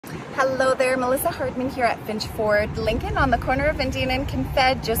Hello there, Melissa Hardman here at Finch Ford Lincoln on the corner of Indian and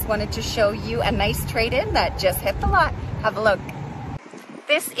Confed. Just wanted to show you a nice trade-in that just hit the lot. Have a look.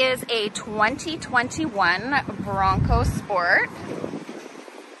 This is a 2021 Bronco Sport.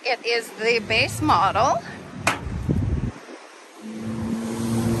 It is the base model.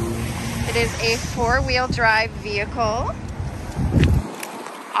 It is a four-wheel drive vehicle.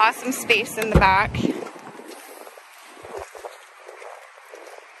 Awesome space in the back.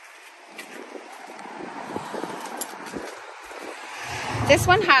 This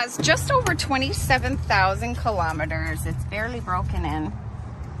one has just over 27,000 kilometers. It's barely broken in.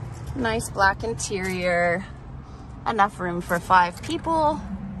 Nice black interior. Enough room for 5 people.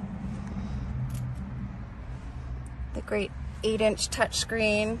 The great 8-inch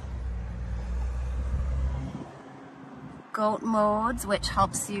touchscreen. Goat modes, which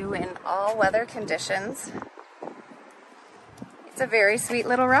helps you in all weather conditions. It's a very sweet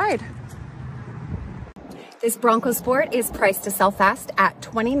little ride. This Bronco Sport is priced to sell fast at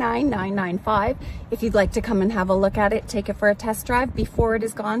 $29,995. If you'd like to come and have a look at it, take it for a test drive before it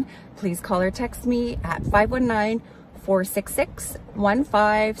is gone, please call or text me at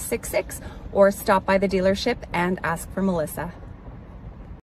 519-466-1566 or stop by the dealership and ask for Melissa.